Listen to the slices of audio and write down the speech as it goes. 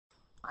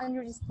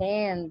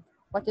understand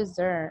what is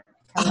there.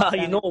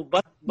 I know,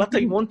 but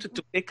I wanted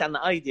to take an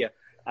idea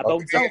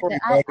about the Okay,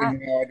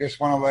 I just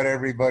want to let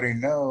everybody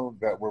know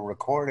that we're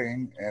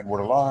recording and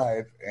we're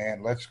live,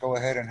 and let's go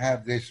ahead and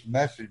have this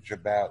message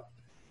about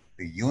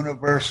the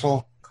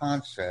universal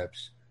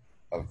concepts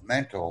of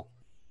mental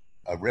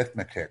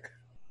arithmetic.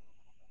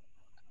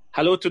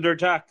 Hello to the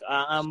Jack.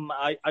 I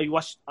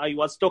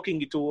was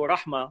talking to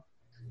Rahma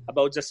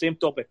about the same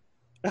topic.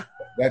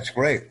 That's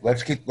great.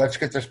 Let's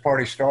get this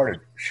party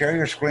started. Share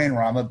your screen,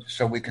 Rama,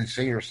 so we can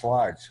see your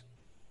slides.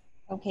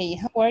 Okay,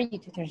 how are you,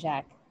 Tutor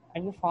Jack?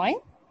 Are you fine?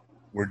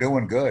 We're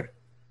doing good.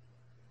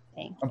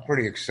 Thank you. I'm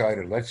pretty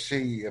excited. Let's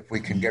see if we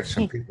can get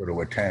some people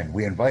to attend.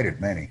 We invited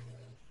many.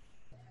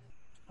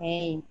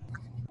 Hey.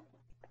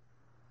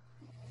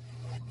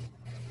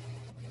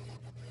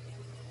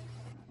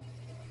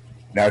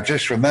 Now,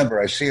 just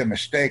remember, I see a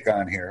mistake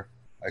on here.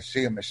 I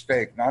see a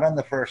mistake, not on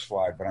the first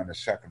slide, but on the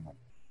second one.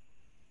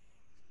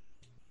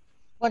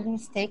 What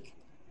mistake?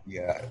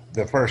 Yeah,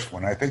 the first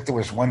one. I think there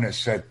was one that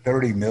said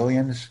 30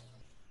 millions.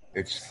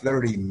 It's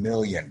 30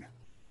 million.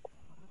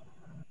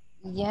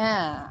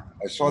 Yeah.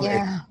 I saw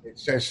that it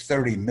says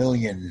 30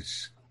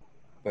 millions,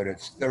 but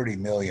it's 30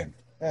 million.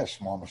 That's a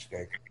small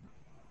mistake.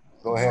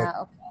 Go ahead.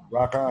 Okay.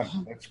 Rock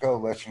on. Let's go,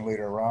 lesson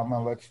leader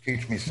Rama. Let's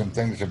teach me some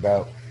things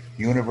about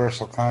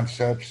universal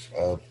concepts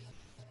of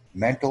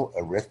mental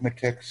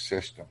arithmetic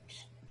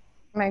systems.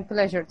 My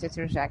pleasure,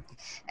 Tutor Jack.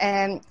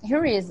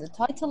 Here is the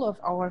title of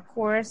our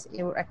course,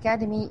 our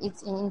academy.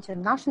 It's an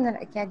international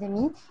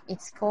academy.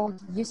 It's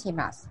called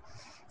UCMAS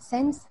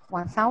since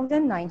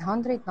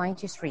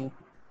 1993.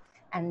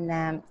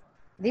 And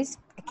this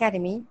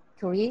academy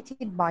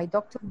created by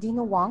Dr.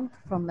 Dino Wang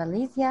from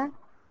Malaysia,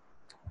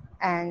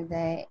 and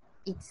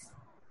it's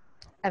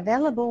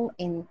available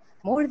in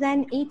more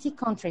than 80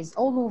 countries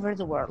all over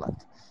the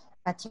world.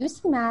 But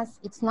UCMAS,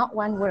 it's not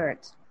one word.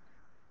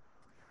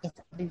 It's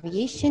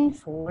abbreviation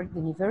for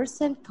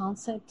Universal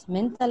Concept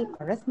Mental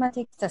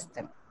Arithmetic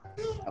System.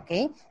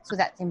 Okay, so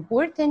that's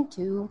important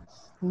to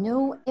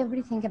know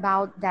everything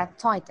about that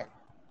title.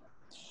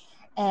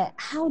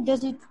 How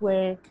does it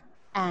work,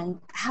 and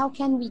how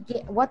can we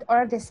get, what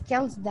are the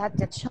skills that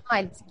the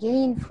child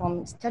gain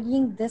from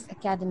studying this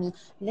academy?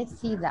 Let's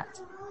see that.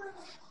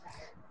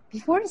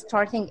 Before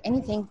starting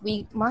anything,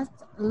 we must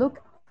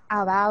look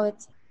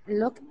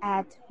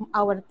at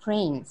our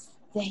brains.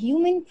 The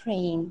human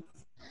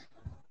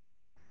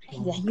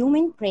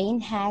brain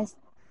has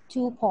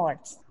two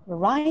parts, the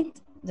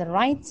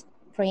right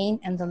brain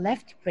and the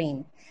left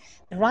brain.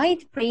 The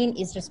right brain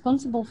is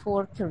responsible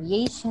for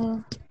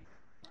creation,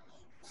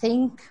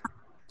 think,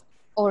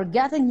 or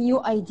get a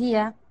new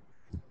idea,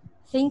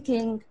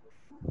 thinking.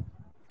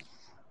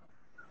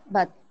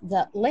 But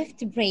the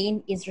left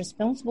brain is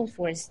responsible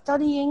for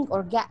studying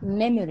or get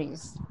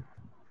memories.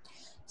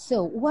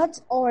 So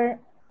what are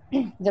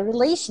the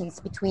relations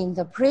between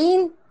the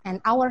brain and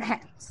our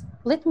hands?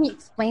 Let me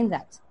explain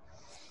that.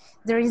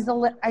 There is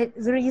a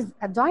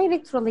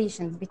direct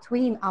relation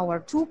between our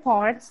two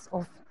parts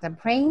of the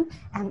brain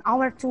and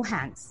our two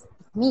hands.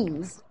 It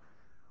means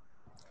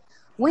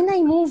when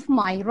I move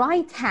my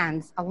right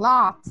hand a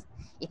lot,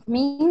 it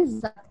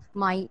means that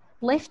my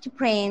left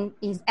brain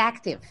is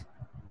active,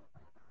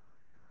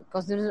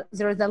 because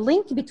there is a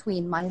link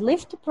between my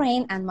left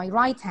brain and my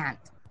right hand.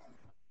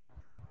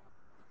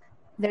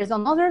 There is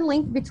another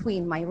link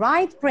between my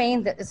right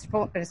brain that is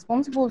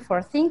responsible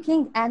for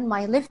thinking and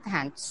my left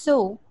hand.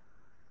 So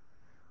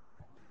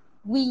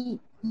we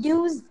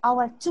use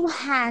our two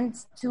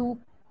hands to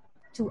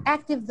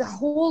active the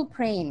whole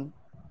brain.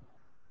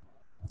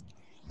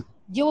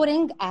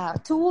 During a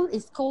tool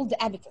is called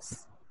the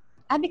Abacus.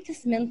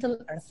 Abacus Mental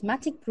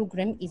Arithmetic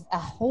Program is a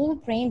whole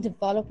brain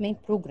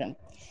development program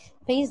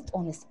based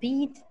on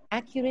speed,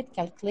 accurate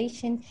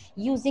calculation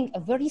using a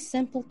very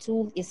simple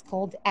tool is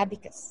called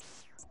Abacus.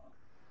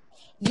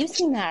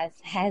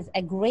 UCMAS has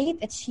a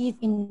great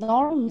achieved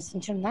enormous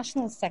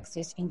international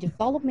success in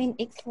developing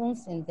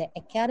excellence in the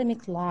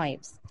academic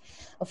lives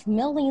of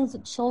millions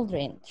of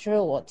children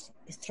throughout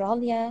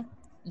Australia,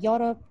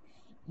 Europe,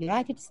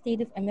 United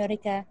States of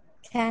America,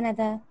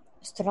 Canada,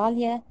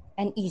 Australia,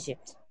 and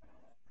Egypt.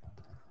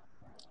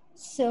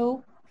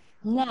 So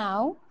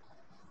now,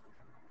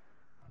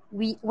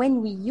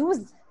 when we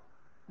use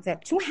the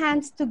two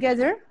hands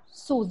together,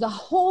 so the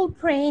whole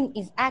brain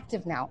is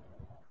active now.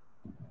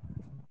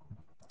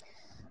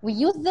 We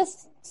use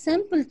this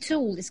simple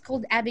tool, it's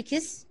called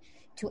Abacus,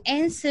 to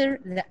answer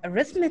the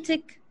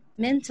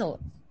mental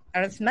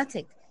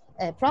arithmetic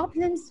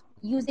problems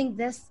using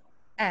this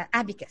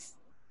Abacus.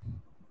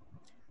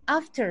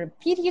 After a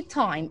period of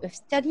time of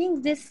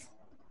studying this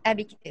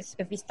Abacus,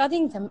 if we're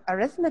studying the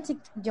arithmetic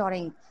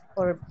during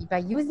or by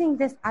using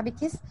this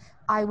Abacus,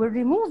 I will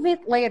remove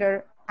it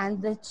later, and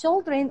the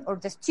children or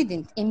the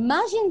student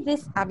imagine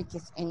this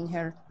Abacus in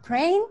her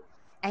brain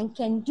and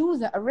can do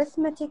the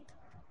arithmetic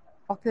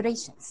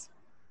operations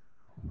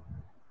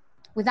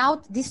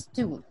without this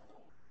tool.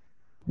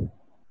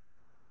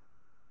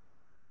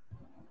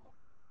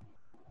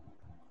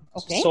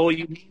 Okay. So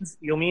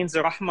you means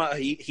Rahma,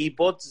 he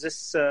put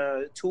this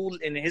tool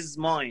in his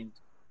mind.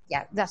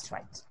 Yeah, that's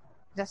right.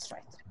 That's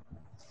right.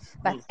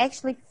 But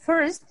actually,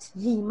 first,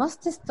 he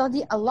must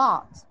study a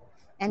lot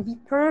and be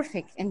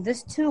perfect in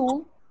this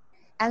tool.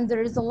 And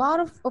there is a lot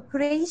of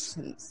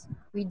operations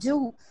we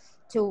do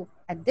to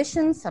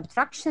addition,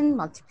 subtraction,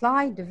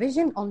 multiply,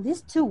 division on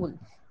this tool.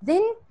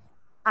 Then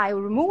I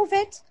remove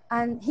it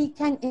and he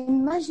can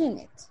imagine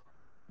it.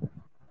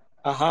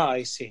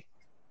 I see.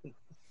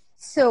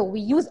 So we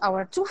use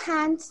our two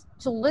hands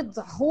to let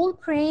the whole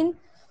brain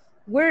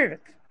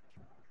work.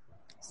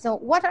 So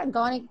what are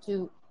going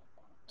to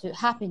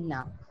happen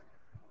now?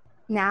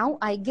 Now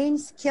I gain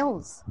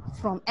skills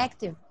from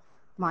active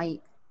my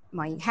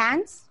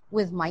hands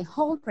with my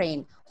whole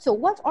brain. So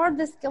what are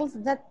the skills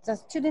that the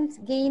students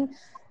gain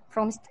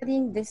from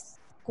studying this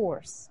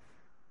course?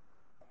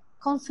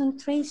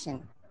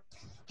 Concentration.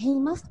 He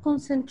must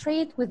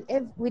concentrate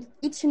with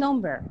each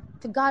number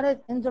to get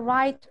it in the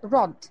right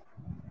rod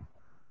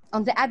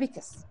on the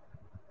abacus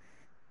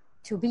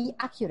to be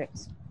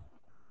accurate.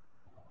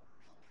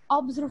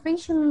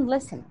 Observation and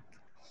listening.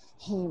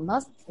 He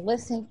must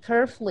listen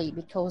carefully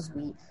because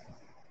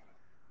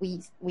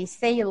we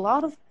say a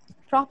lot of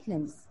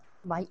problems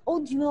by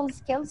audio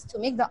skills to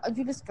make the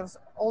audio skills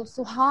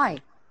also high.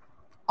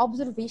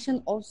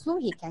 Observation also,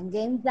 he can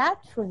gain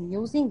that from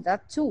using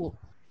that tool.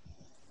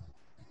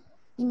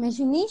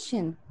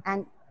 Imagination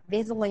and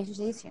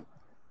visualization.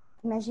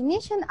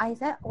 Imagination,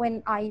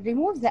 when I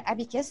remove the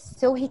abacus,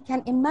 so he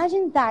can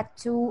imagine that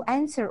to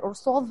answer or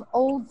solve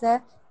all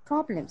the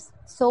problems.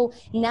 So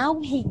now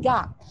he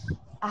got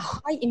a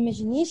high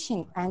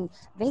imagination and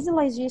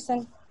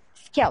visualization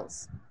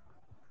skills.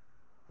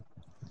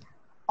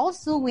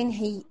 Also, when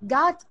he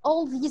got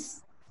all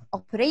these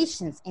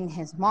operations in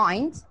his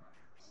mind,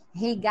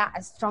 he got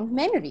a strong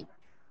memory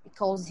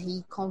because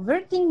he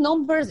converting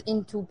numbers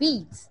into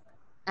beats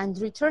and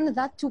return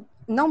that to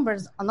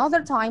numbers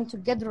another time to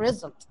get the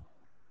result.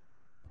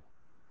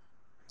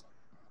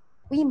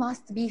 We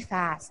must be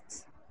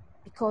fast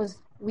because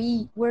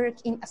we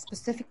work in a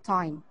specific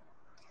time.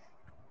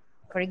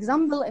 For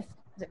example,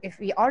 if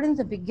we are in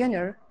the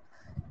beginner,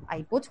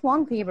 I put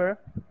one paper,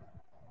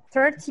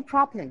 30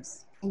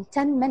 problems in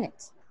 10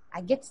 minutes.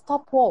 I get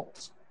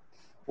stopwatch.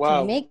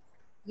 Wow. To make,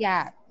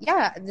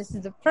 this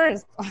is the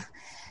first.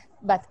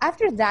 But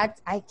after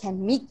that, I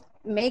can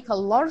make a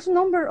large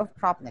number of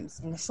problems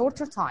in a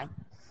shorter time.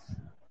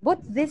 Put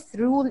this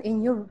rule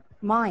in your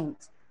mind.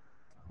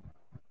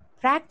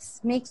 Practice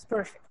makes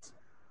perfect.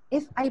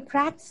 If I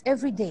practice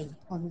every day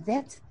on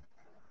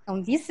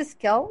these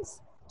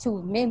skills to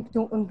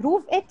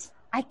improve it,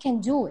 I can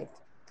do it.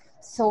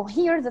 So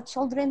here the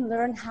children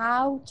learn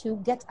how to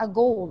get a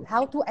goal,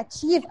 how to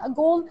achieve a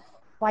goal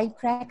by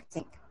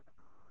practicing.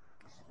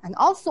 And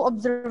also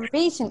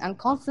observation and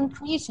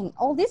concentration,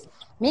 all this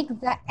makes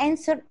the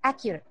answer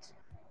accurate.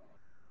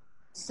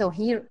 So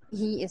here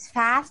he is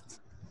fast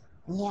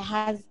and he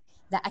has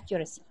the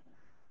accuracy.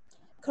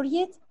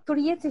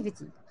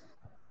 Creativity.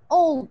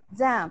 All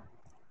the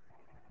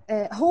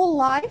whole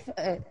life,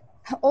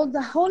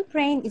 the whole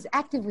brain is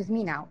active with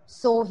me now.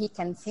 So he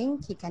can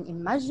think, he can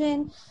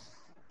imagine,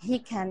 he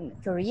can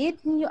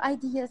create new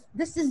ideas.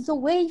 This is the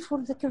way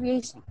for the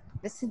creation.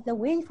 This is the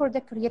way for the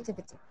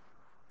creativity.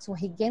 So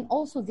he gain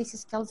also these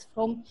skills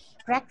from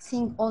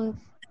practicing on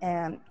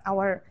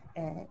our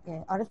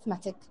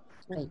arithmetic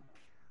way.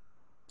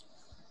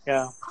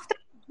 Yeah. After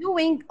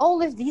doing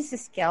all of these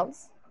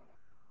skills,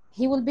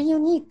 he will be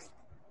unique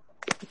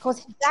because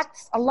he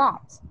practiced a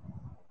lot.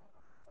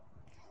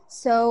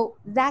 So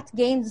that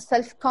gains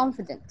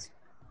self-confidence.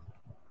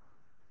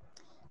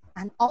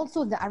 And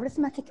also the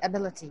arithmetic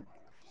ability.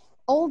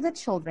 All the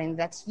children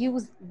that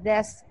use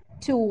this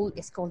tool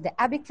is called the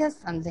abacus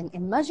and then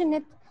imagine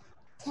it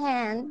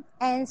can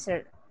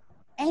answer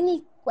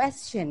any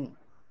question,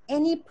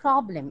 any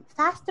problem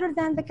faster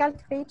than the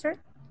calculator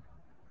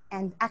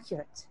and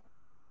accurate.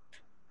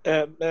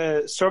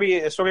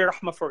 Sorry,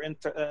 Rahma, for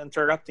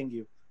interrupting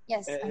you.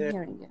 Yes, I'm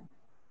hearing you.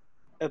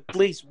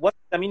 Please, what's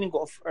the meaning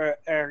of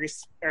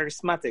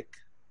arithmetic?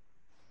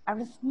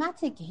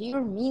 Arithmetic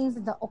here means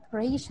the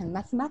operation,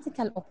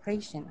 mathematical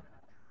operation.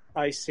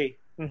 I see.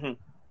 Mm-hmm.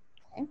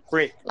 Okay.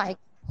 Great. Like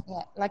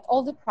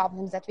all the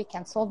problems that we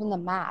can solve in the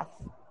math.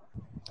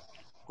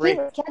 Great.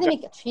 Here,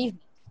 academic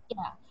achievement.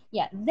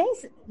 Yeah.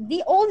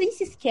 All these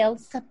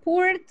skills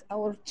support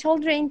our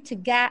children to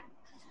get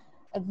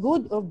a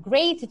good or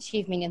great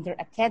achievement in their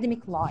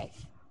academic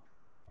life.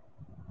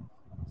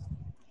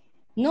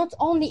 Not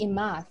only in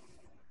math,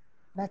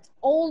 but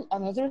all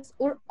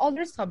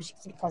other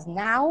subjects, because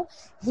now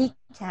he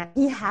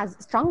has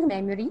strong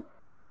memory,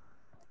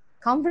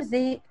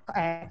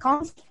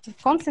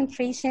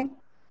 concentration,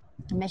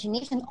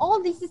 imagination. All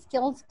these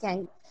skills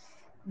can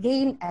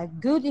gain a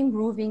good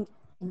improving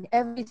in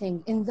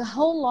everything in the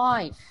whole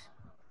life.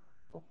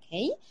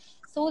 Okay,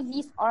 so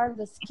these are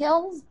the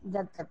skills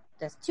that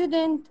the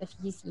student of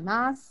GC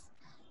Math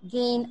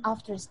gain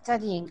after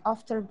studying,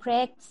 after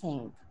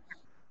practicing.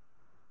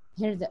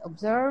 Here the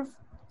observe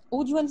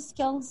audio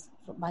skills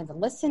by the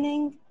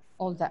listening,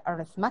 all the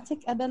arithmetic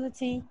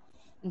ability,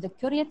 the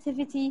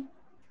creativity,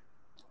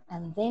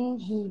 and then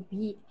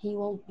he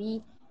will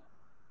be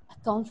a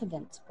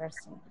confident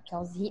person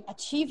because he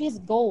achieved his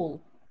goal.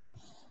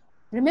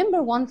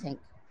 Remember one thing,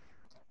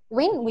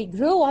 when we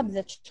grow up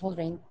the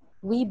children,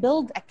 we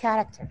build a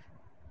character.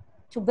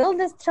 To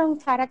build a strong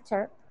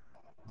character,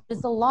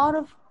 there's a lot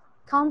of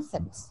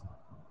concepts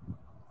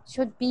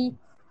should be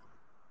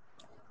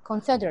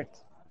considered.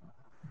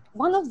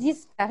 One of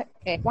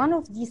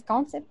these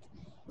concepts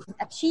is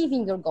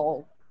achieving your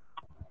goal.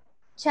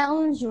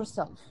 Challenge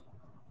yourself.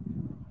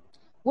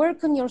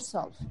 Work on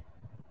yourself.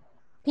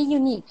 Be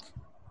unique.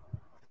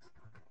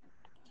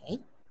 Okay.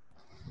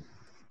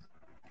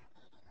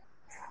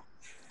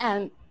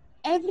 And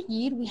every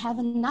year we have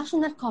a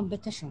national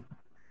competition.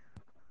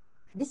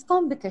 This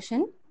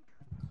competition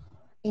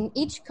in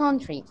each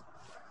country.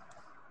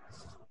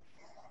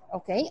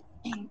 Okay.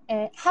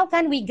 How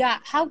can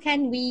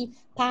we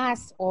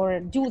pass or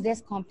do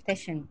this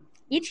competition?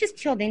 Each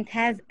student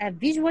has a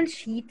visual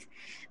sheet.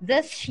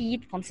 This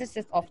sheet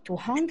consists of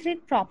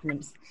 200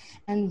 problems,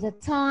 and the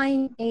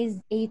time is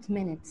 8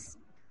 minutes.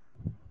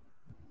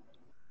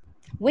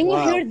 When you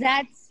hear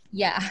that,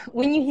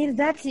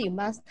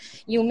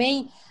 you may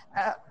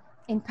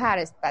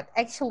embarrassed, but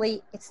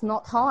actually it's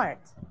not hard.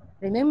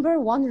 Remember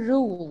one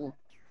rule: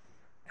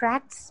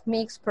 practice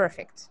makes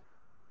perfect.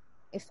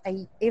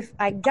 If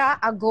I got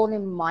a goal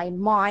in my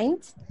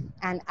mind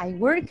and I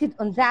worked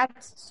on that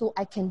so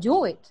I can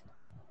do it,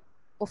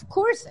 of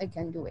course I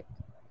can do it.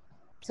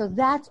 So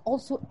that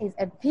also is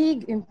a big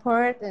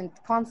important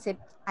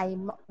concept.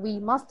 We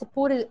must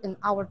put it in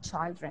our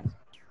children.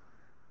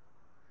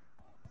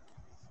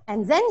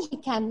 And then he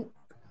can,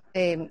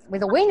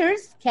 with the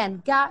winners,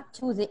 can get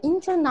to the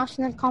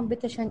international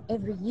competition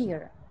every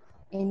year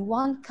in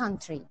one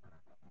country.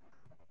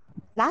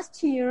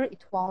 Last year,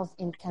 it was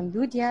in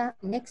Cambodia.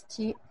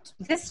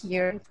 This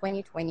year, in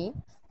 2020,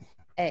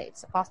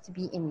 it's supposed to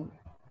be in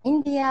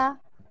India.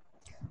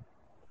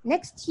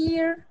 Next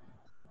year,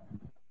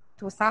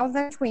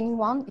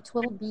 2021, it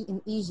will be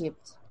in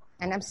Egypt.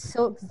 And I'm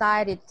so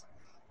excited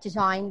to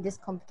join this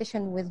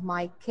competition with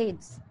my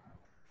kids.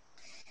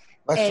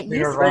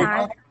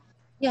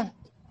 Yeah.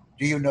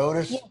 Do you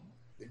notice? Yeah.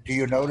 Do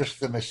you notice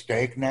the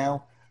mistake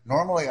now?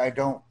 Normally, I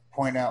don't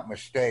point out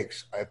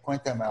mistakes. I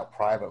point them out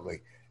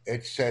privately.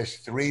 It says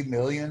 3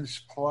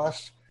 millions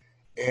plus.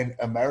 In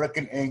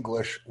American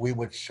English, we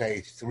would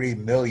say 3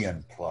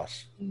 million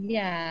plus.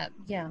 Yeah.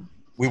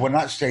 We would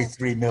not say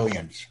 3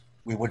 millions.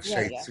 We would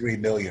say 3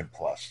 million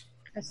plus.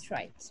 That's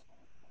right.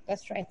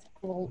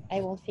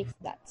 I will fix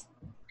that.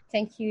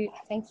 Thank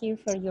you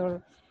for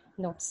your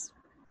notes.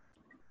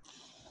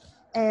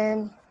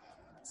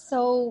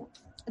 So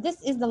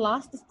this is the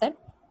last step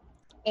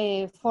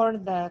for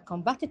the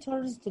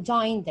competitors to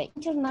join the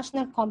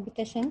international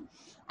competition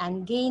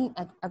and gain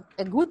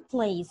a good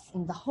place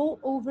in the whole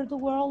over the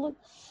world.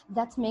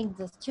 That makes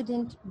the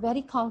student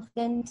very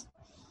confident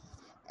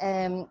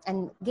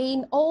and gain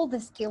all the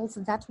skills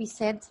that we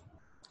said.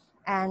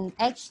 And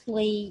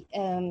actually,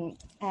 I'm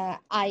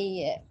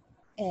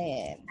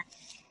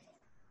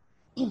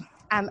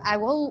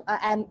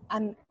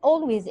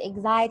always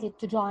excited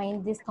to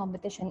join this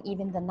competition,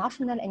 even the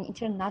national and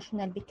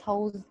international,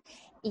 because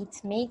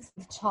it makes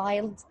the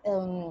child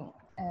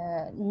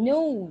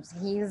knows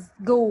his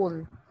goal,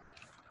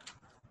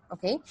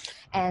 okay,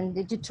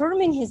 and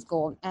determine his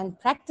goal. And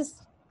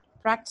practice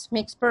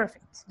makes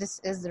perfect. This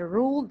is the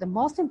rule, the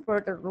most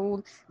important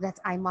rule that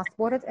I must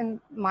put it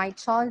in my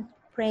child's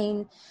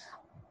brain,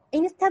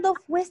 instead of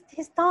waste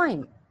his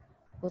time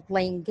with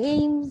playing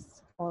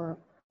games or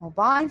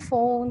mobile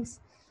phones.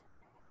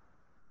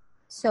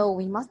 So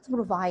we must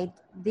provide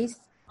this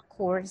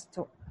course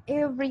to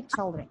every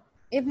child,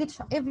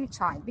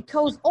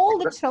 because all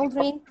the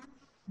children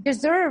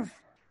deserve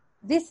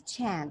this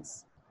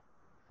chance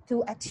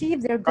to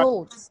achieve their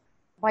goals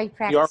by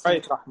practicing. You're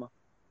right, Rahma.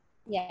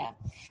 Yeah,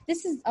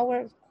 this is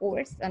our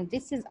course, and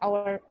this is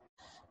our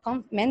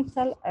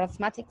mental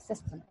arithmetic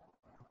system.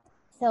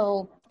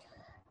 So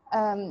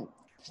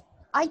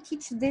I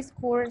teach this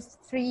course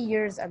 3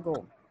 years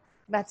ago,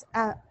 but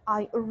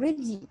I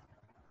already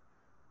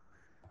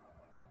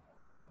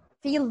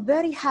feel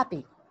very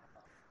happy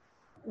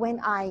when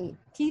I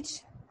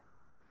teach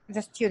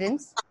the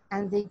students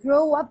and they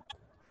grow up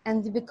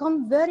and they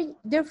become very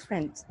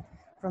different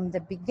from the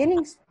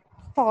beginning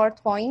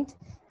start point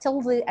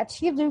till they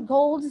achieve their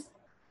goals.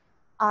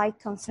 I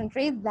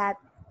concentrate that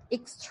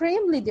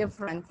extremely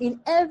different in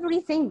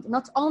everything,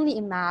 not only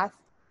in math,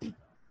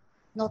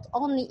 not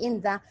only in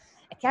the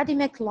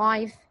academic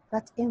life,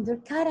 but in their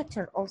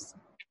character also,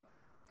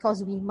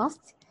 because we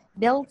must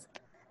build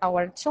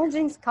our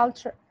children's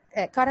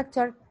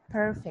character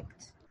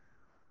perfect.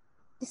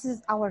 This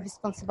is our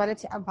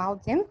responsibility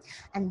about them.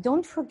 And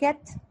don't forget,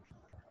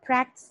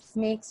 practice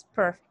makes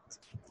perfect.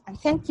 And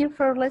thank you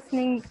for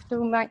listening to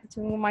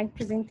my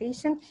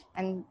presentation.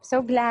 I'm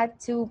so glad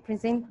to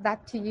present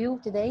that to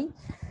you today.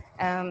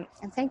 And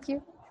thank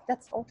you.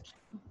 That's all.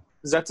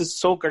 That is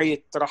so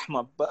great,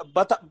 Rahma.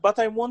 But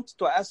I want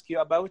to ask you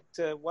about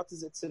what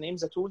is its name,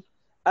 the tool?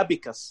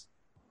 Abacus.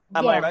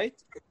 Am I Yeah, right?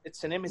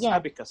 Its name is yeah,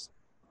 Abacus.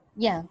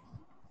 yeah.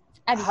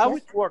 How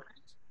Abacus. it works?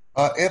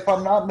 If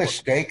I'm not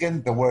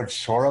mistaken, the word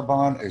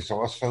soroban is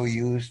also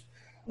used.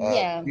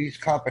 Yeah, These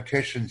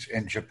competitions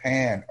in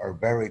Japan are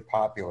very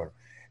popular.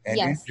 And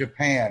in yes,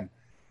 Japan,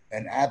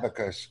 an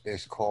abacus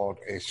is called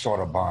a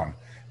soroban.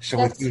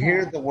 So if you that's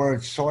hear right. the word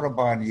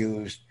soroban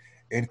used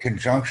in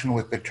conjunction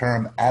with the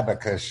term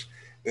abacus,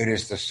 it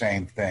is the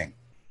same thing.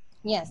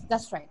 Yes,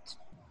 that's right.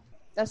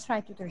 That's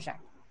right, Dr.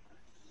 Jack.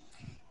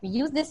 We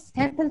use this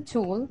simple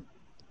tool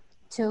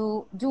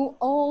to do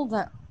all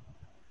the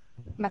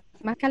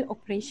mathematical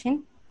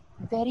operation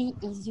very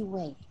easy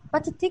way,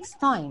 but it takes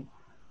time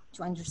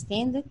to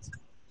understand it.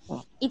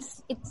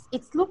 It's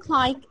look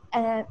like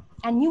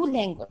a new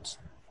language.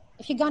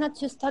 If you're gonna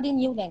to study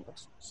new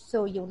language,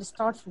 so you will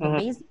start from the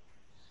Mhm. basic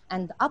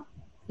and up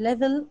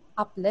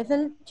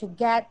level to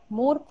get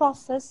more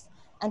process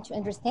and to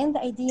understand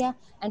the idea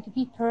and to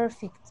be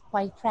perfect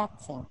by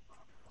practicing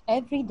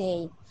every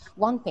day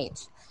one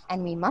page.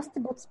 And we must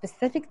put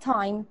specific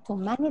time to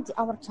manage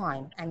our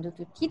time and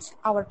to teach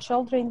our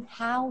children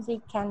how they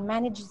can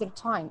manage their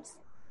times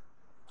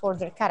for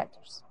their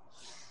characters.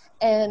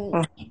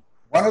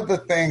 One of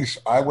the things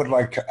I would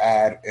like to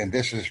add, and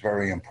this is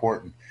very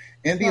important,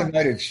 in the Yeah,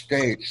 United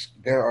States,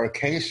 there are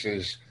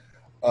cases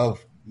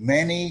of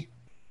many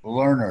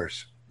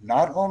learners,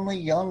 not only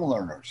young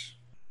learners,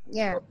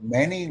 yeah, but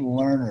many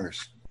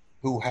learners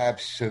who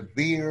have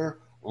severe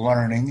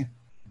learning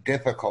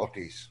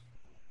difficulties,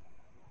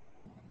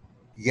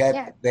 yet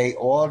yeah, they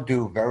all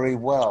do very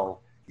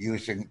well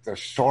using the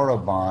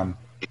soroban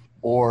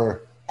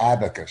or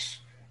abacus.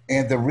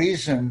 And the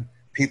reason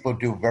people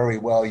do very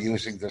well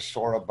using the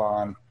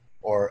soroban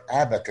or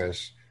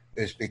abacus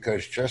is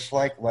because, just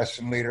like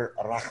lesson leader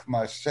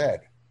Rahma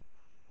said,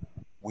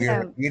 we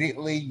are yeah,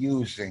 immediately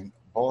using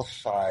both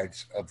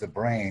sides of the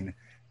brain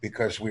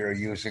because we are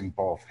using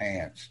both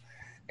hands.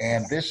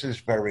 And yes, this is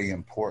very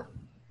important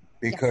yes,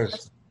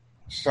 because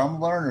some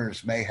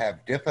learners may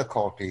have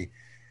difficulty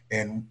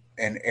in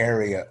an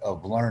area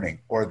of learning,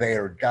 or they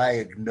are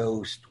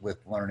diagnosed with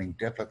learning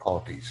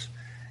difficulties.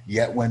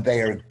 Yet, when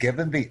they are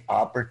given the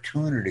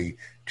opportunity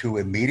to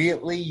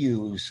immediately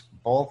use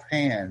both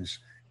hands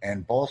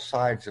and both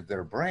sides of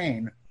their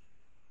brain,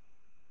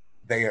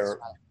 they that's are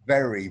right.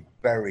 very,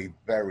 very,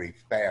 very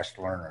fast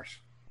learners.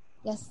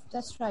 Yes,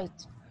 that's right.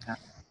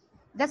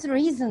 That's the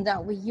reason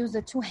that we use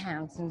the two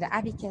hands in the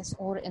abacus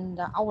or in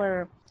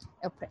our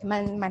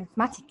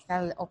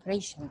mathematical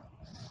operation.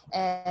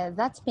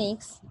 That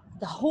makes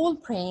the whole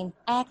brain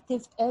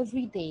active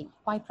every day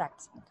by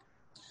practicing.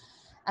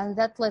 And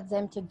that led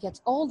them to get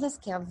all the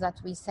skills that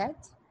we said,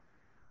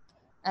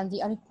 and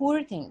they are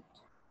important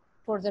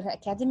for their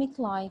academic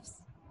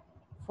lives,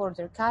 for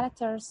their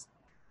characters,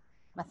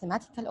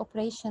 mathematical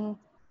operation,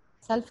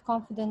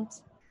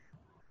 self-confidence.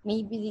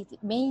 Maybe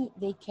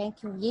they can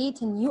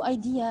create a new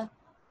idea,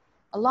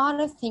 a lot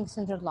of things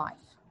in their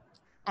life.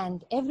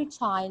 And every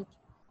child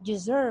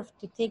deserves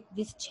to take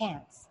this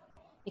chance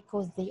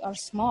because they are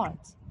smart.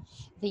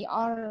 They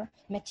are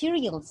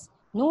materials,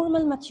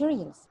 normal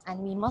materials, and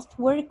we must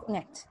work on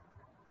it.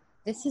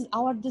 This is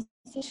our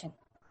decision.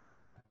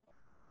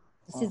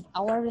 This is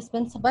our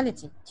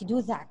responsibility to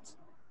do that.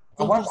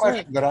 They One deserve.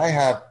 question that I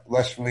have,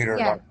 lesson leader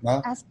Yeah,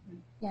 Rahma, ask me.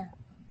 Yeah,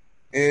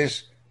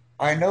 is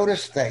I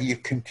noticed that you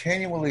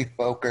continually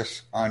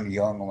focus on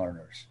young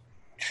learners,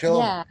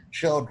 children, yeah,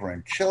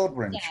 children,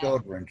 children, yeah.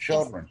 children, Yes,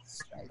 children.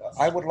 that's right.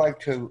 I would like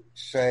to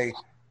say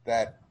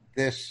that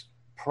this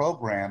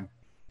program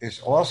is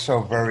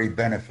also very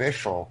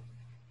beneficial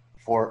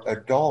for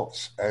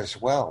adults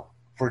as well,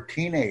 for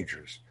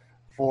teenagers,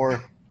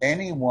 for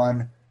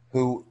anyone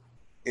who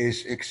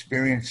is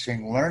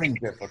experiencing learning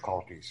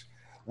difficulties.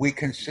 We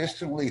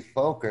consistently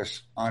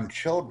focus on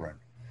children,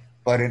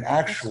 but in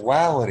That's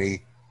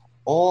actuality,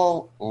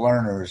 all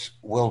learners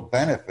will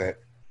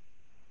benefit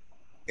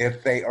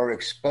if they are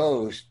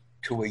exposed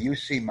to a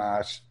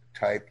UCMAS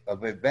type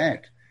of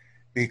event.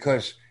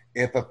 Because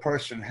if a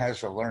person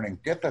has a learning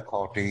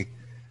difficulty,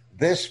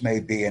 this may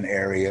be an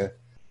area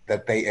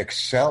that they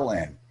excel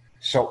in.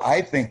 So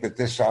I think that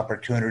this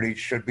opportunity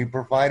should be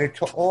provided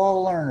to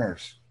all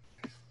learners.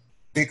 I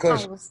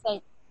Because will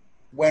say.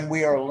 when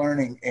we are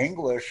learning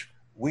English,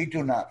 we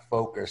do not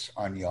focus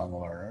on young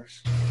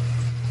learners.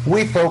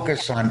 We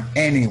focus on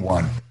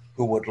anyone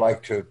who would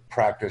like to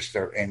practice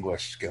their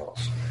English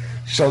skills.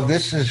 So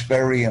this is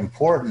very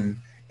important,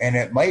 and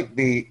it might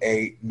be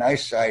a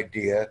nice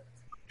idea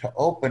to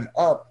open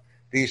up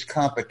these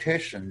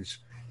competitions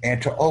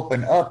and to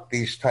open up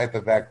these type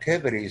of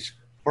activities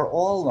for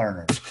all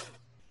learners.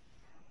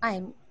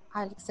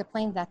 I'll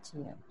explain that to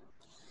you.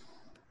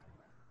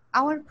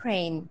 Our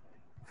brain,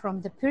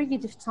 from the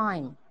period of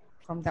time,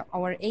 from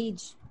our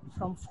age,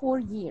 from 4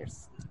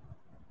 years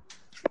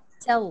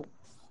till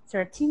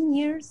 13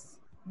 years,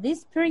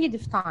 this period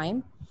of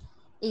time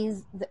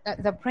is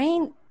the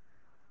brain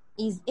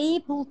is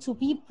able to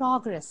be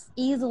progress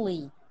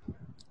easily.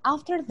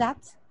 After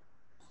that,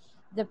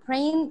 the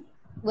brain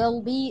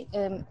will be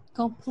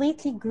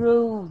completely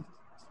grown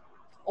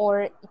or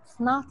it's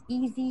not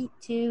easy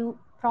to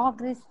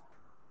progress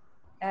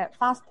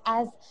fast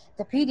as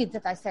the period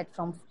that I said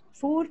from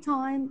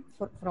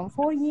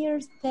 4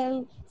 years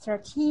till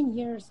 13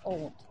 years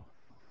old.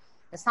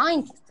 The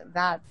scientist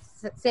that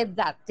said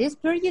that this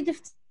period of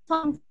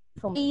time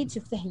from age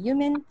of the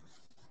human,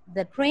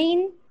 the brain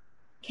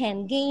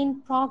can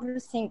gain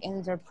progressing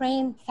in their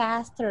brain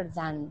faster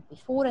than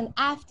before and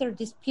after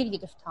this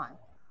period of time.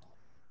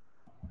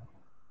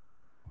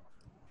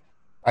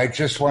 I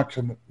just want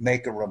to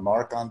make a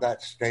remark on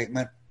that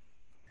statement.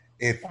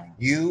 If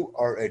you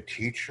are a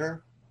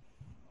teacher,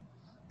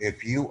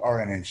 if you are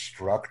an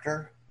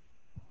instructor,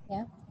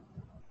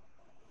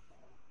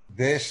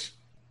 this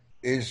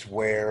is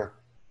where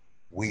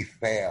we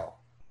fail.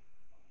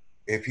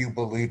 If you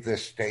believe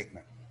this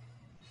statement,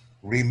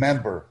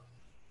 remember,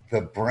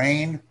 the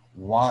brain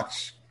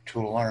wants to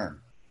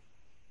learn.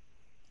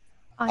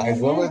 I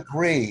will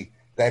agree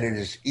that it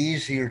is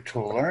easier to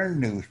learn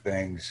new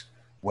things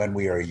when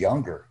we are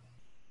younger.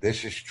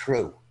 This is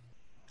true.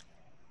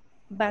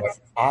 But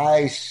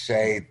I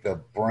say the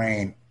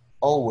brain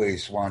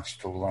always wants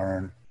to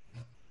learn.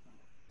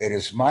 It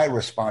is my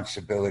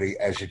responsibility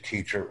as a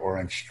teacher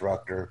or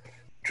instructor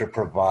to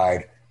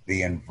provide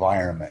the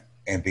environment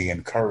and the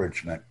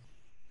encouragement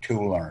to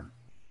learn.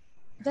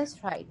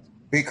 That's right.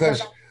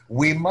 Because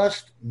we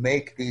must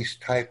make these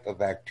type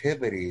of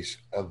activities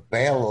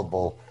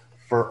available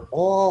for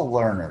all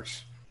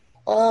learners.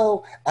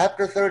 Oh,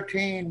 after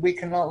 13, we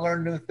cannot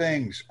learn new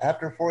things.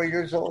 After 4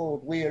 years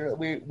old,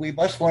 we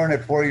must learn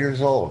at 4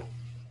 years old.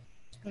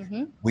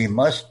 Mm-hmm. We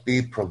must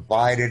be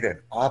provided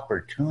an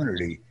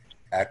opportunity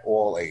at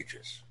all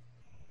ages.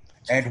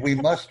 And we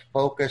must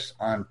focus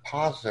on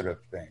positive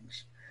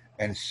things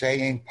and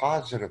saying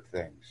positive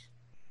things.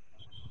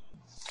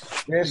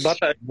 This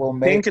will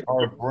make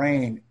our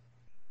brain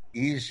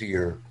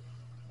easier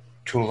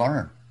to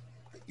learn.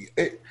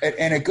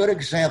 And a good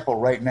example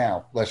right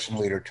now, lesson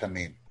leader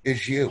Tamim,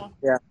 is you.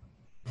 Yeah.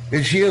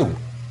 Is you.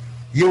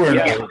 You are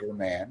an older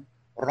man.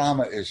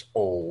 Rama is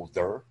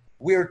older.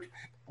 We're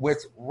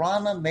with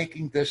Rama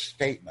making this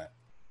statement.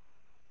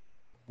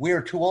 We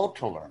are too old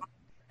to learn.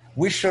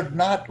 We should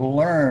not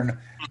learn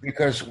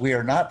because we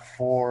are not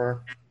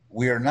 4,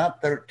 we are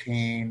not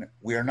 13,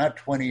 we are not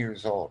 20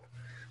 years old.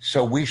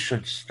 So we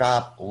should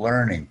stop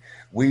learning.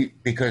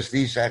 Because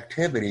these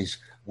activities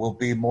will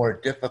be more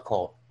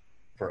difficult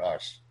for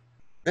us.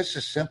 This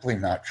is simply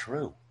not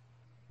true.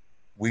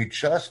 We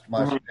just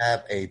must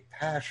have a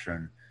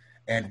passion,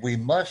 and we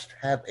must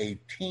have a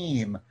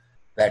team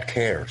that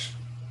cares.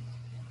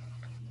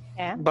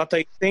 Yeah. But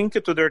I think,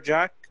 Tutor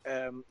Jack,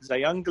 the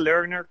young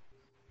learner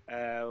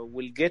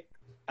will get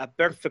a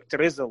perfect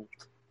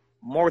result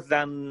more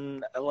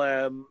than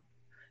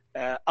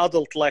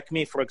adult like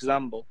me, for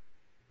example.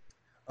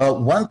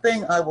 One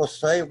thing I will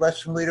say,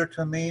 lesson leader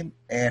Tamim,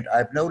 and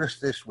I've noticed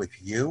this with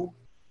you,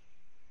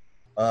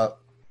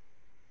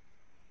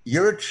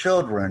 your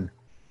children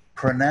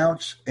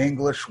pronounce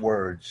English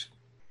words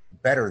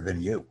better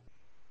than you.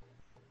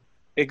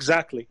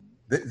 Exactly.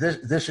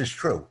 This is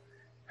true.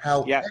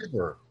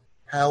 However,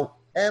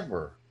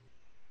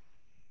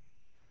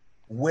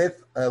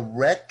 with a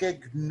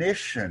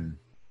recognition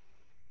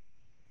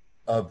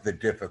of the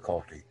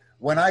difficulty,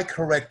 when I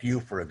correct you,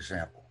 for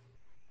example,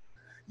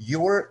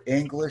 your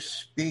English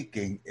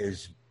speaking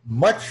is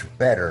much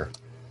better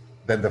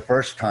than the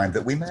first time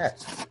that we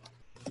met.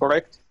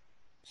 Correct.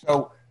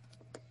 So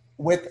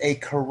with a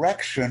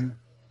correction,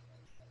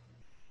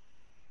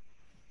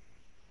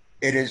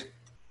 it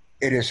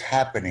is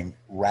happening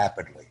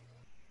rapidly.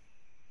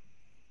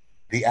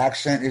 The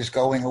accent is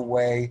going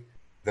away.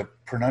 The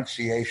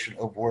pronunciation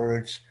of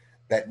words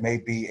that may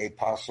be a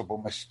possible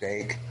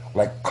mistake,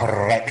 like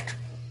correct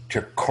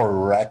to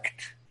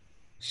correct,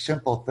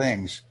 simple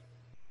things.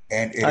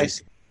 And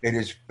it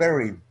is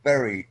very,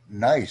 very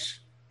nice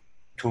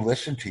to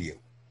listen to you.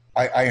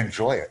 I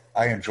enjoy it.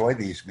 I enjoy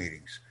these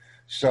meetings.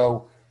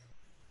 So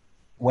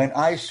when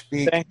I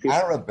speak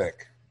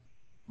Arabic,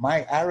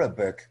 my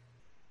Arabic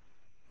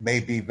may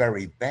be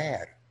very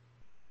bad,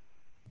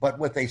 but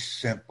with a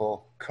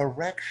simple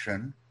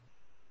correction,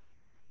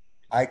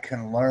 I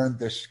can learn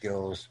the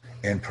skills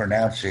in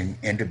pronouncing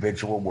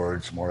individual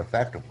words more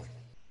effectively.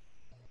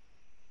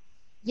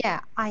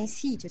 Yeah, I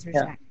see, Tutor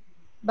Jack.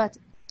 But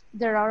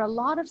there are a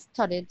lot of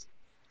studies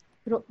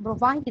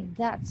provided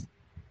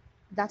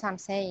that I'm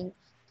saying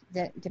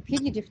the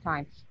period of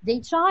time they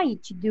try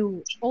to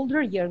do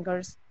older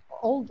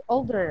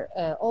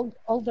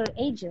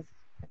ages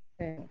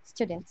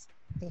students.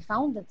 They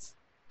found it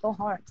so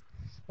hard.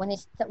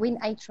 When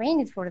I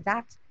trained for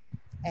that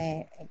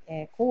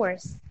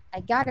course, I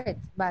got it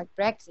by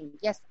practicing.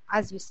 Yes,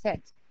 as you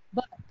said.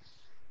 But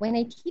when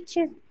I teach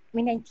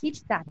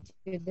that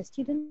to the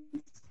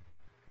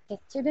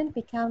student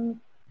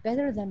become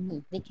better than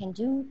me. They can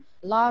do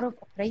a lot of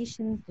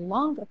operations,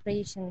 long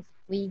operations.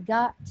 We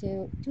got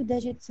to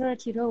 2-digit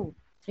 30 row,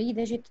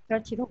 3-digit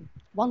 30 row,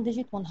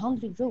 1-digit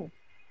 100 row.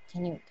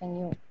 Can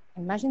you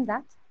imagine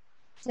that?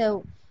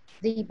 So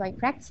by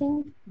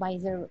practicing, by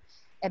their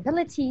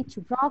ability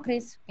to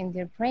progress in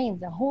their brain,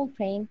 the whole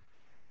brain,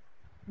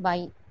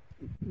 by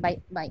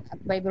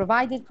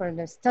provided for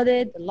the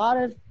studied a lot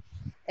of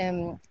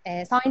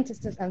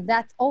scientists on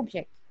that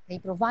object. They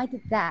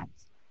provided that,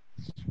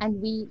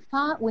 and we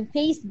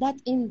face that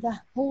in the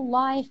whole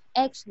life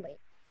actually.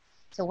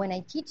 So when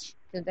I teach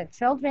to the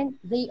children,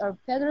 they are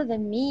better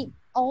than me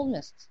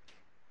almost,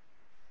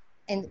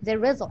 and the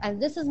result.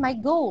 And this is my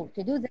goal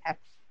to do that.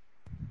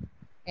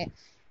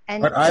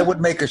 But I would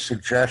make a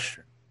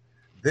suggestion.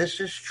 This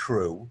is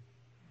true,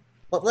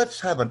 but let's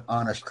have an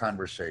honest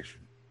conversation.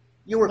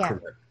 You were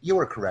correct. You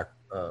were correct,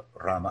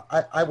 Rama.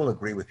 I will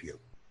agree with you.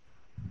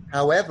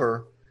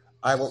 However,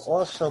 I will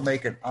also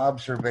make an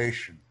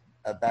observation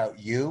about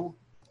you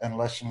and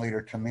lesson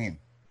leader Tamim.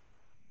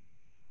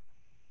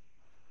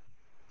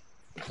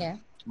 Yeah.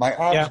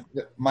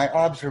 My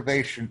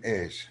observation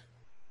is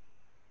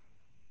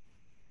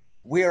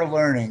we are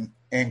learning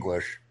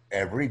English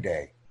every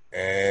day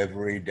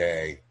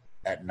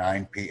at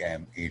 9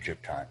 p.m.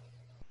 Egypt time.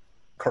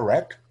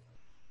 Correct?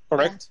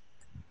 Correct.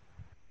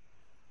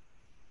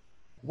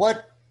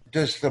 What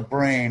does the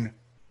brain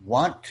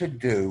want to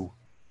do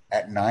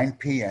at 9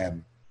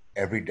 p.m.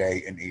 every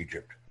day in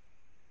Egypt?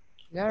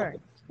 Learn.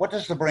 What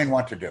does the brain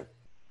want to do?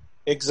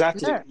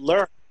 Exactly.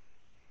 Learn.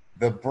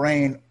 The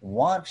brain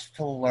wants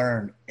to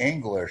learn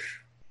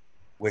English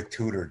with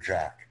Tutor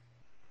Jack.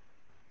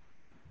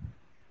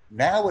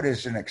 Now it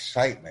is an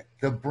excitement.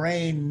 The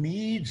brain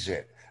needs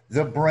it.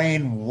 The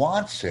brain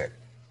wants it.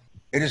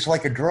 It is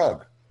like a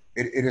drug.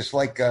 It is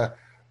like a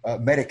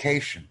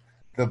medication.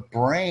 The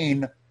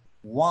brain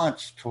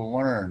wants to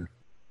learn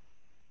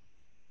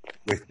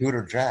with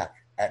Tutor Jack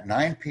at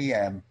 9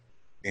 p.m.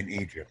 in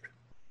Egypt.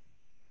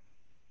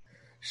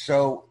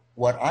 So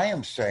what I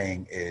am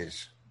saying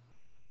is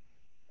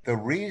the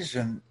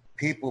reason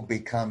people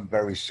become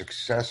very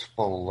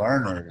successful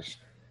learners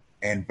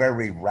and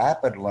very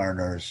rapid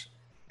learners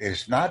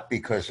is not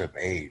because of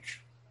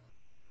age.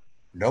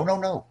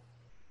 No.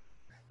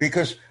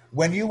 Because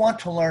when you want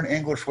to learn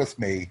English with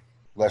me,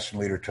 lesson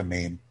leader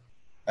Tamim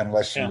and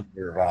lesson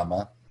leader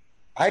Rama,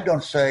 I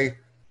don't say,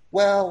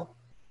 well,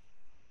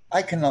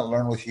 I cannot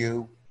learn with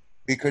you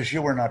because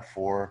you were not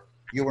 4,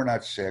 you were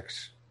not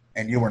 6,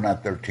 and you were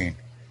not 13.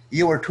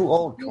 You are too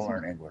old to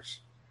learn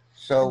English.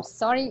 So I'm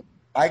sorry.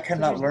 I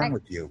cannot learn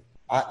with you.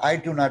 I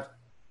do not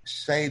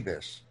say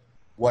this.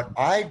 What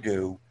I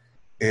do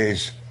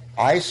is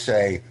I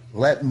say,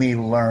 let me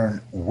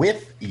learn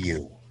with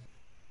you.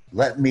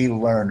 Let me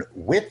learn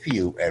with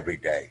you every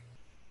day.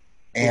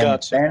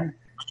 And then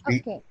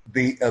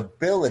the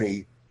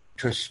ability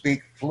to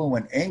speak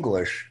fluent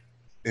English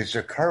is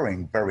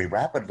occurring very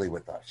rapidly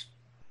with us.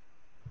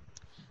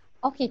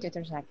 Okay,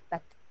 Tutor Jack,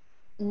 but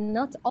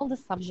not all the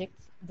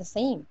subjects the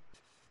same.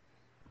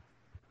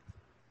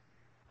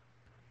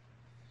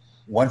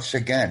 Once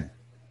again,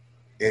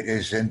 it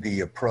is in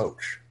the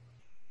approach.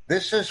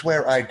 This is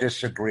where I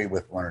disagree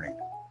with learning.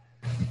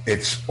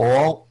 It's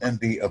all in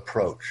the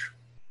approach.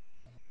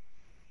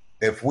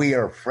 If we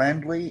are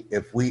friendly,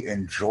 if we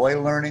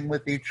enjoy learning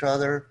with each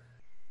other,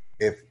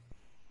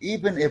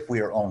 even if we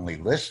are only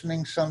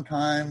listening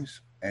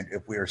sometimes, and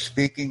if we are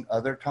speaking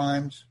other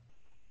times,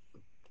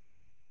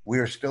 we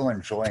are still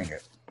enjoying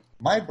it.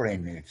 My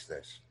brain needs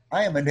this.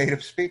 I am a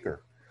native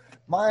speaker.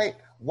 Why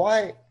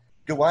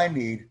do I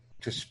need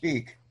to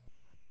speak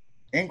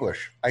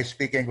English? I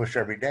speak English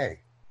every day.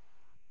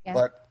 Yeah.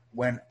 But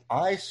when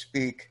I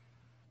speak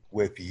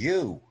with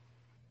you,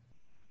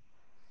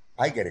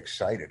 I get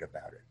excited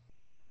about it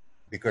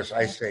because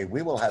I say,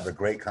 we will have a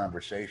great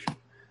conversation.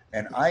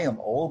 And I am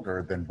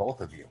older than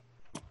both of you.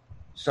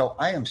 So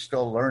I am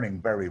still learning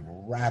very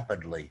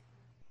rapidly,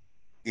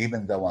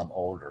 even though I'm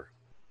older,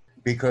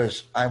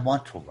 because I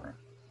want to learn.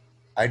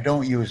 I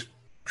don't use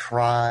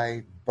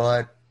try,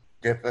 but,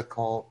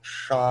 difficult,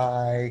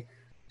 shy,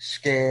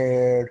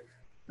 scared.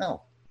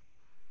 No,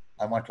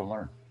 I want to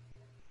learn.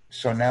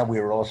 So now we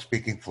are all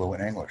speaking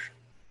fluent English.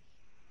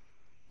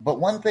 But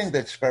one thing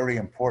that's very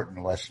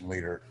important, lesson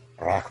leader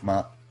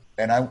Rahma,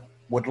 and I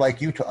would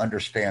like you to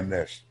understand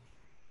this.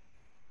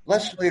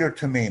 Lesson leader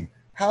Tamim,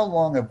 how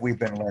long have we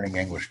been learning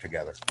English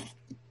together?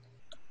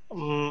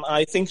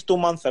 I think 2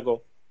 months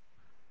ago.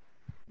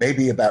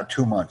 Maybe about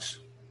 2 months.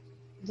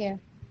 Yeah.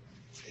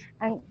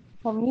 And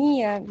for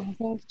me, I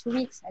think 2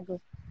 weeks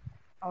ago.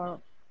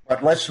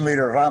 But lesson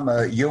leader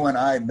Rama, you and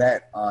I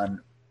met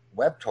on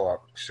Web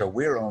Talk, so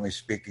we're only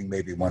speaking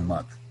maybe 1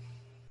 month.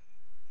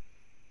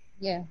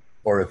 Yeah.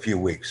 Or a few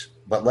weeks.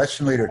 But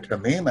lesson leader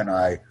Tamim and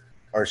I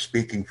are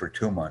speaking for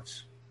 2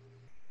 months.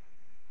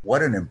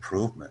 What an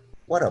improvement.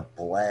 What a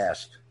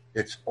blast.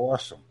 It's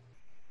awesome.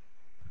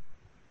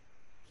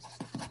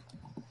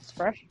 It's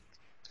fresh.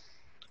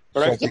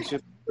 Correct.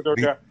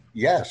 So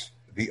yes.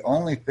 The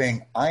only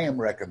thing I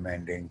am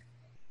recommending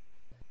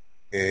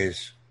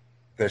is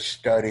the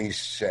studies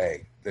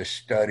say, the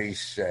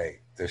studies say,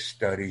 the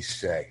studies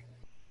say.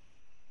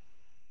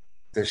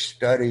 The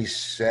studies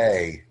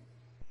say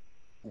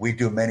we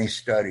do many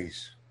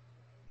studies,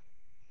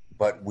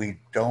 but we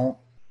don't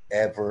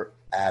ever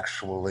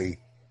actually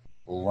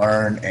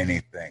learn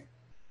anything.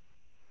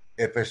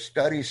 If a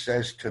study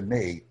says to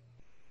me,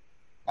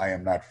 I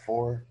am not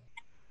 4.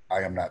 I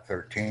am not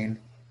 13.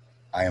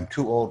 I am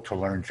too old to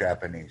learn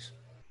Japanese.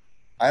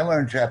 I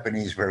learned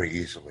Japanese very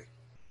easily.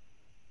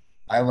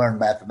 I learned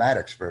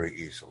mathematics very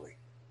easily.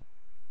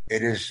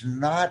 It is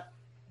not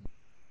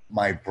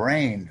my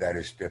brain that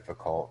is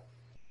difficult.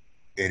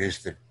 It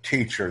is the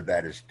teacher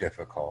that is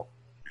difficult.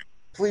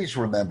 Please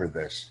remember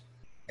this.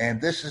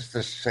 And this is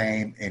the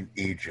same in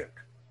Egypt.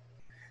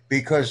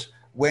 Because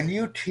when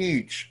you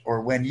teach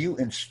or when you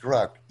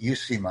instruct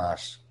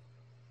Yusimas,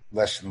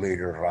 lesson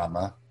leader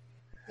Rama,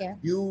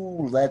 you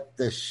let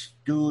the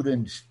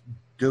students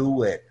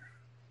do it.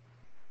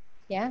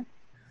 Yeah.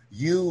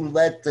 You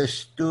let the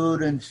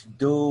students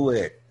do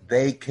it.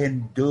 They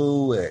can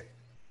do it.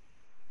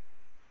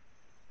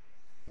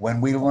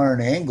 When we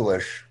learn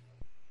English,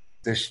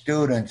 the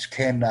students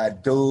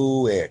cannot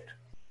do it.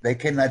 They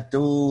cannot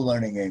do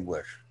learning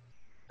English.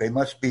 They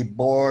must be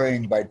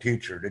boring by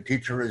teacher. The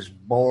teacher is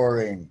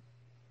boring.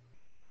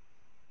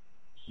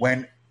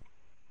 When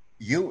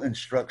you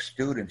instruct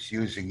students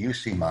using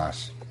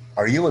UCMAS,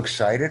 are you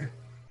excited?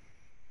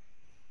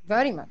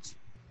 Very much.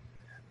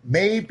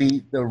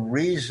 Maybe the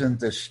reason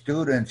the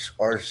students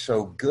are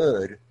so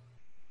good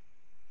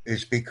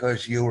is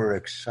because you were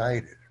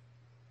excited.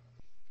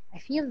 I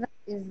feel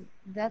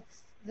that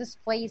this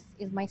place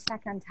is my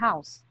second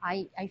house.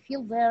 I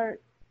feel they're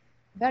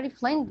very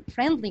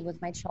friendly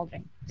with my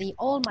children. They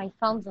all my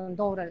sons and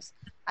daughters.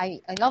 I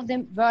love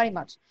them very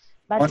much.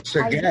 But once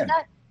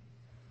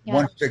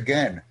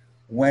again,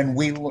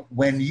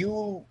 when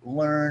you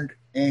learned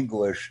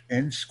English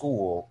in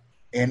school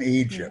in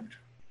Egypt,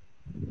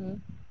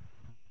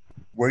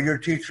 were your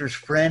teachers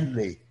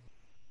friendly?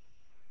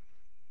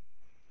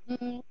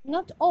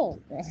 Not all.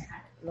 A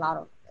lot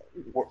of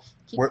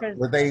teachers.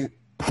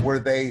 Were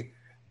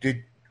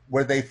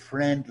they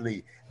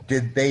friendly?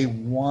 Did they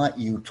want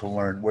you to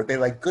learn? Were they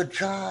like, good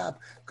job,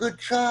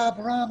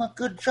 Rama,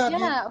 good job?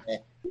 Yeah,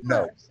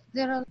 no.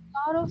 There are a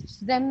lot of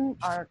them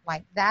are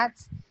like that,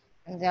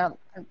 and there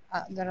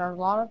are a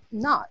lot of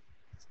not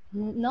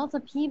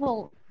the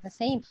people the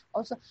same.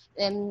 Also,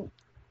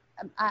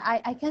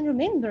 I can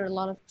remember a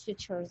lot of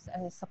teachers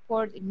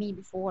supported me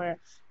before,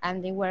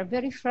 and they were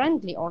very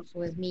friendly also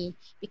with me,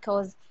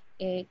 because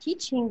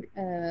teaching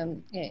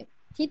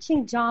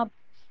job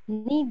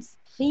needs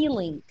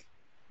feeling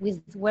with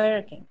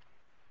working,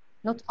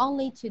 not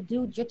only to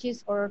do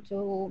duties or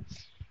to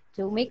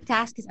make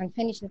tasks and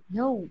finish it.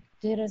 No,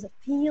 there is a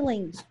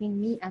feeling between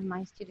me and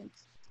my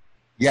students.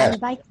 Yes,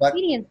 and by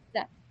experience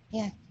that.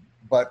 Yeah.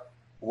 But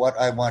what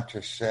I want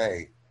to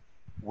say,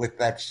 with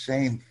that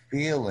same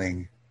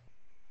feeling,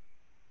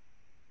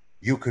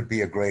 you could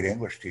be a great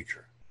English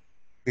teacher,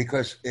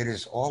 because it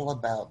is all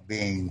about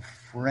being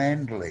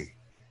friendly.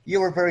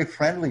 You were very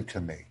friendly to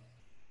me.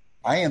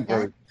 I am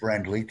very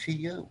friendly to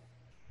you.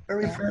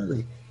 Very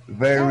friendly.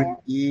 Very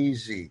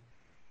easy.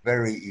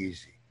 Very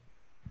easy.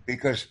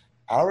 Because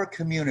our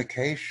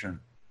communication,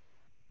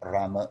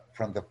 Rama,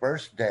 from the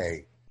first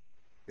day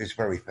is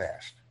very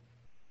fast.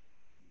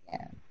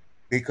 Yeah.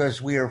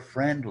 Because we are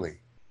friendly.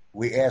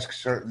 We ask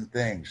certain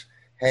things.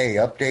 Hey,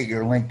 update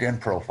your LinkedIn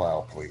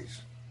profile,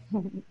 please.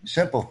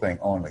 Simple thing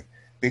only.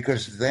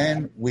 Because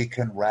then we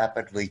can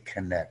rapidly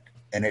connect,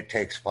 and it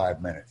takes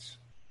 5 minutes.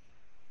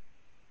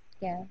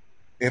 Yeah.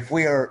 If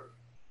we are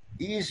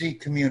easy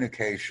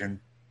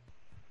communication,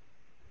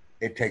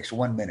 it takes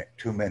 1 minute,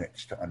 2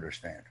 minutes to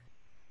understand.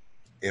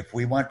 If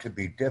we want to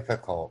be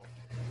difficult,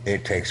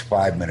 it takes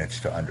 5 minutes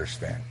to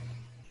understand.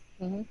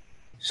 Mm-hmm.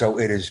 So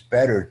it is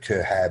better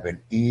to have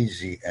an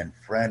easy and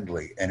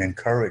friendly and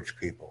encourage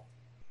people.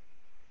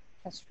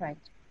 That's right.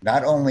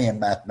 Not only in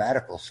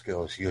mathematical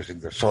skills using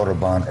the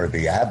Soroban or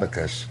the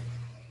abacus,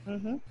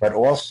 but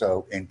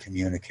also in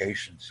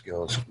communication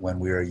skills when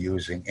we are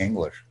using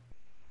English.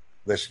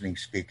 Listening,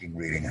 speaking,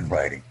 reading, and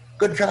writing.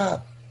 Good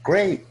job.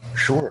 Great.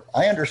 Sure.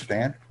 I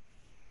understand.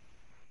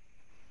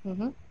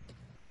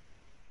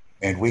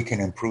 And we can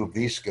improve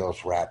these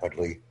skills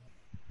rapidly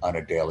on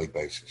a daily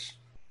basis.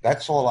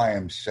 That's all I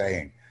am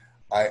saying.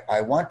 I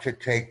want to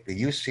take the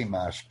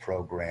UCMAS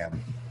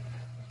program,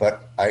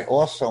 but I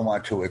also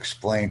want to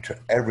explain to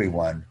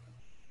everyone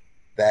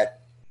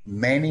that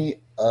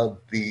many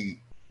of the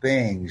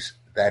things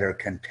that are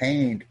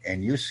contained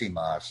in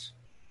UCMAS,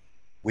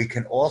 we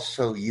can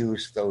also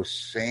use those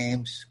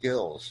same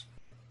skills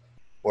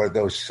or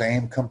those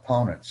same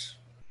components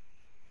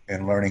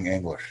in learning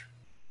English.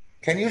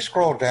 Can you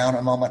scroll down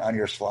a moment on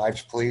your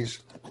slides, please,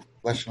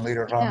 Lesson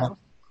Leader Rama? Yeah,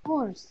 of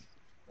course.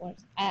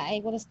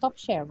 I will stop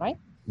share, right?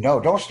 No,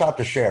 don't stop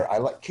the share.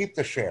 Keep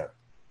the share.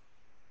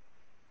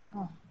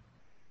 Oh.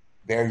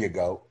 There you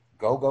go.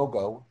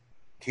 Go.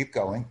 Keep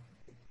going.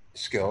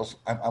 Skills.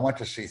 I want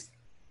to see.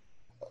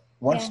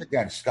 Once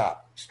again,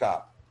 stop.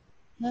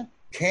 Huh?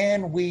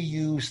 Can we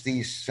use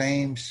these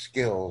same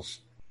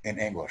skills in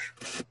English?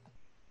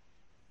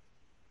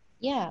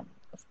 Yeah,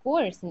 of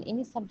course. In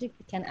any subject,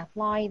 we can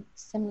apply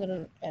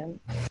similar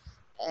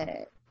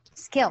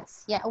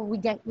skills. Yeah, we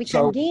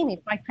can gain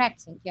it by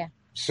practicing. Yeah.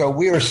 So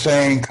we are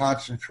saying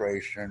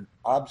concentration,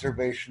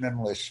 observation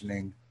and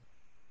listening,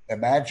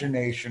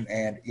 imagination,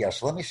 and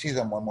yes, let me see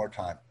them one more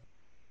time.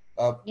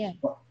 Yeah.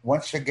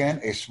 Once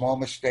again, a small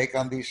mistake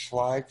on these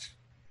slides.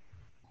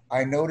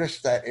 I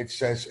noticed that it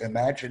says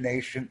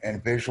imagination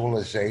and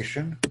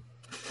visualization.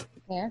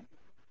 Yeah.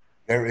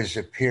 There is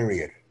a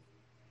period.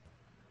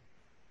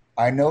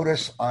 I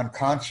notice on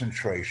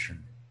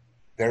concentration,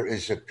 there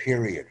is a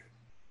period.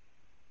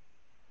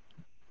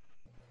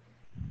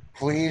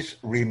 Please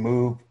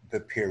remove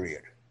the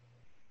period.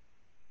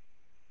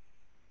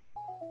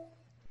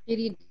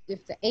 Period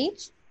with the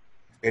H?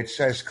 It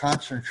says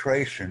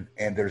concentration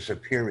and there's a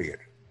period.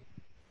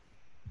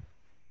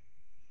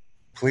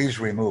 Please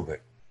remove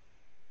it.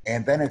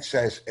 And then it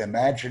says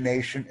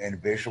imagination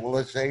and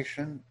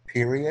visualization,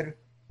 period.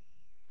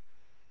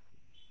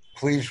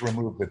 Please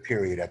remove the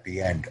period at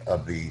the end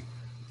of the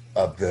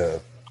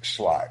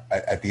slide,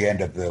 at the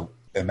end of the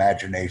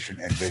imagination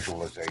and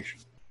visualization.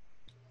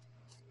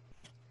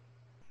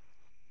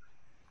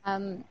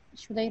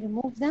 Should I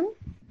remove them?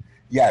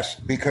 Yes,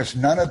 because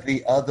none of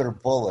the other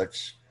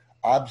bullets,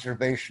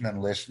 observation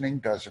and listening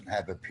doesn't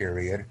have a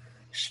period.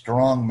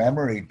 Strong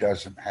memory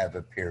doesn't have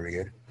a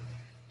period.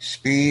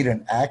 Speed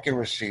and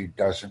accuracy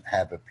doesn't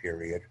have a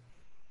period.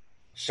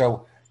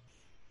 So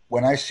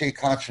when I see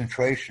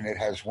concentration, it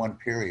has one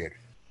period.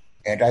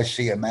 And I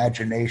see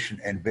imagination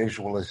and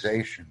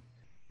visualization,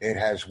 it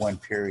has one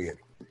period.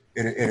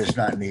 It is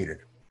not needed.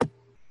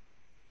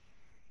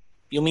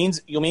 You mean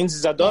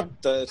the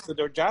dot,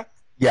 Tudor Jack?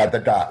 Yeah, the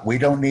dot. We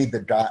don't need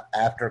the dot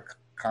after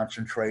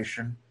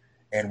concentration,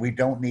 and we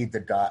don't need the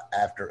dot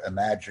after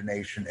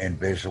imagination and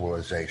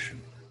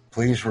visualization.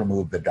 Please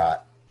remove the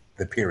dot,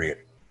 the period.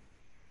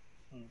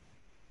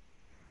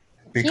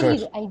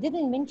 Because period. I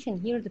didn't mention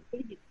here the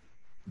period.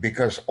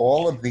 Because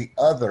all of the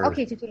other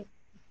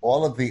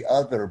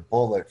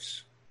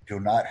bullets do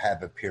not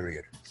have a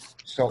period.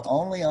 So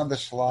only on the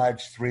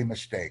slides, 3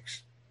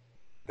 mistakes.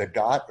 The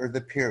dot or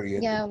the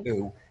period, the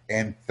 2,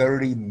 and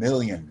 30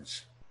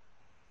 millions.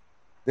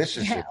 This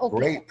is a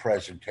great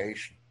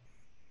presentation.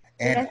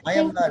 And I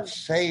am not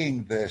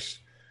saying this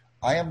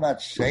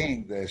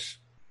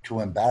to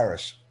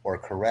embarrass or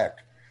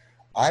correct.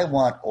 I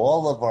want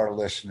all of our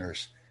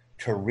listeners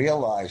to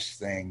realize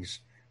things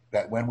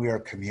that when we are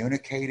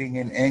communicating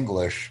in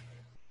English,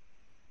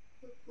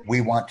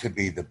 we want to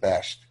be the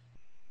best.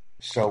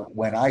 So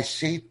when I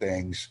see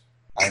things,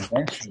 I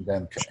mention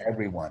them to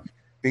everyone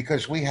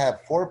because we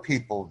have 4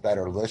 people that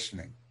are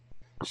listening.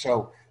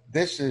 So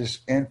this is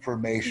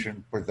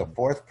information for the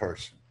 4th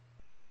person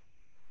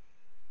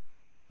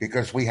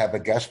because we have a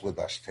guest with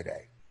us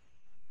today.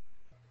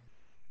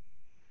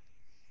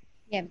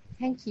 Yeah,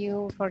 thank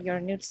you for your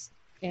notes.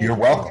 You're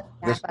welcome.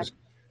 You're welcome.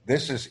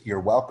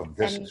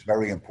 This is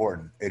very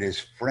important. It is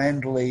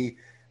friendly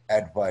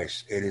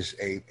advice. It is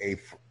a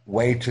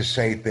way to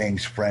say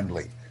things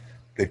friendly.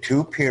 The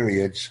 2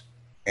 periods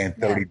and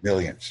 30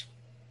 millions.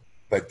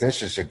 But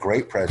this is a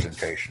great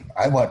presentation.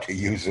 I want to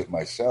use it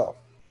myself.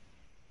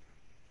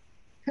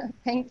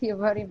 Thank you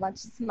very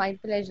much. It's my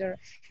pleasure.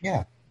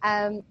 Yeah.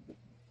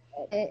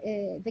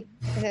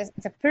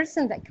 The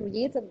person that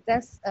created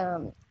this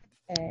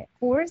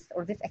course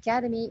or this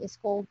academy is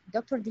called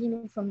Dr.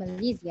 Dino from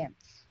Malaysia.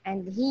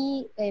 And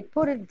he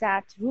put it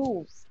that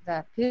rules,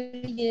 the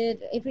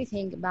period,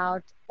 everything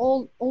about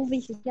all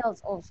these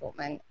skills also,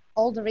 and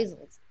all the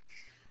results.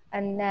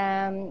 And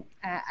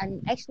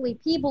actually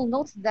people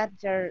note that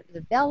the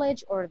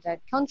village or the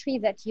country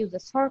that use the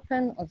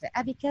serpent or the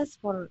abacus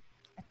for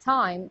a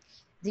time,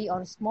 they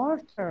are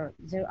smarter,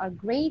 they are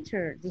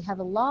greater, they have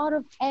a lot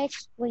of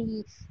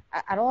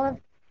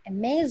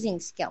amazing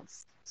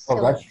skills.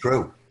 So, that's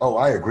true. Oh,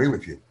 I agree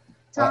with you.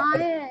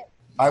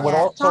 I would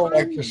also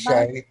like to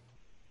say,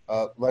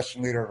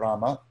 Lesson Leader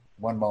Rama,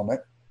 one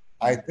moment.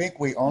 I think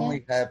we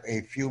only have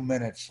a few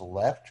minutes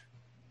left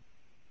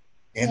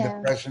in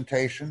the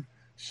presentation.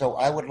 So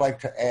I would like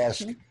to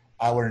ask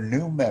our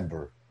new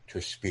member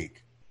to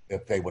speak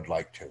if they would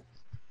like to.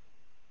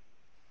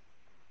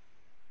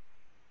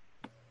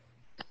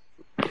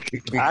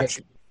 Because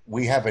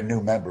we have a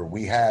new member.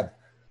 We have,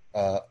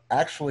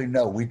 actually,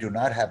 no, we do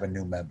not have a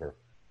new member.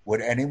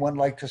 Would anyone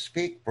like to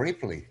speak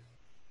briefly?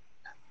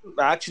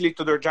 Actually,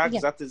 Tudor Jack,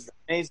 that is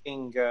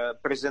amazing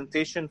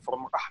presentation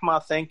from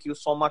Rahma. Thank you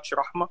so much,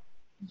 Rahma.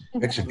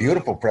 It's a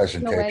beautiful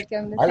presentation.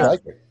 You're welcome. I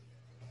like it.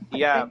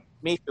 Yeah,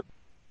 me too.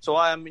 So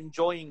I am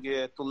enjoying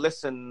to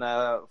listen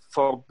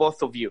for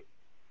both of you.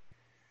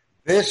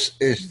 This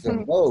is the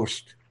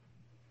most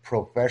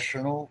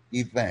professional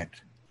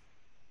event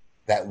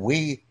that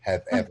we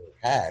have ever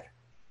had.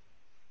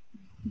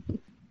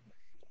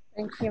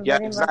 Thank you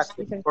very much.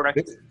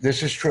 Correct.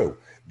 This is true.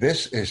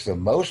 This is the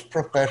most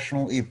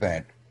professional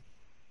event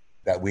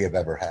that we have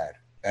ever had.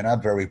 And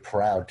I'm very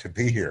proud to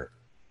be here.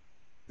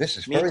 This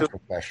is very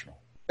professional.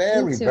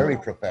 Very, very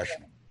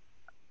professional.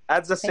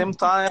 At the same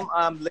time,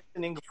 I'm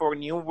listening for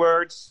new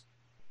words.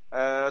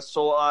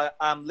 So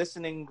I'm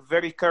listening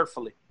very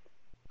carefully.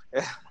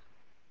 But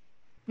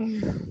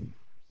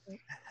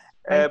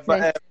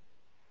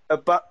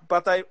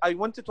I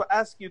wanted to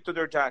ask you,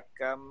 Tudor Jack,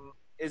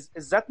 is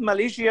that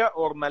Malaysia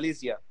or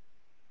Malaysia?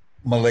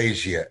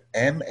 Malaysia,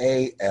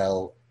 Malaysii.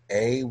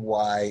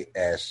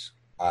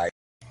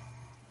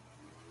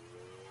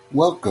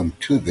 Welcome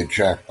to the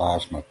Jack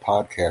Bosma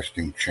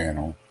podcasting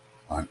channel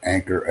on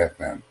Anchor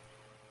FM.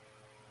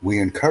 We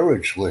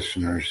encourage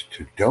listeners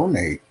to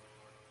donate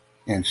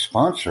and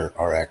sponsor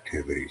our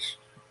activities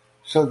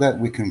so that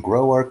we can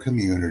grow our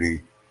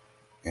community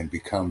and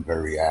become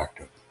very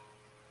active.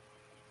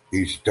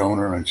 These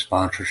donor and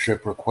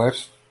sponsorship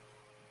requests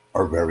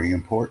are very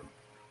important.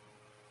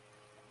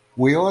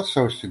 We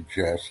also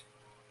suggest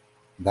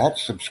that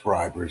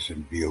subscribers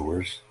and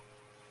viewers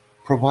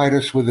provide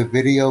us with a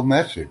video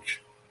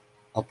message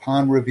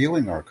upon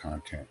reviewing our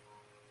content.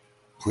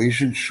 Please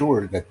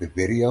ensure that the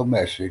video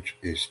message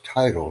is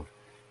titled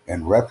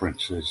and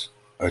references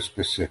a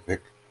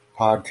specific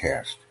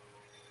podcast.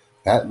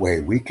 That way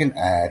we can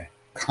add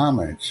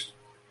comments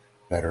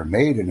that are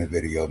made in a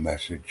video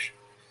message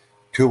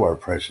to our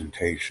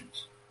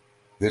presentations.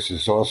 This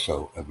is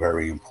also a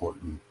very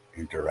important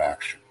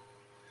interaction.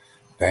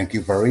 Thank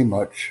you very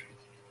much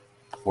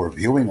for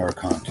viewing our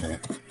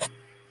content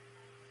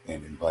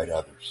and invite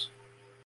others.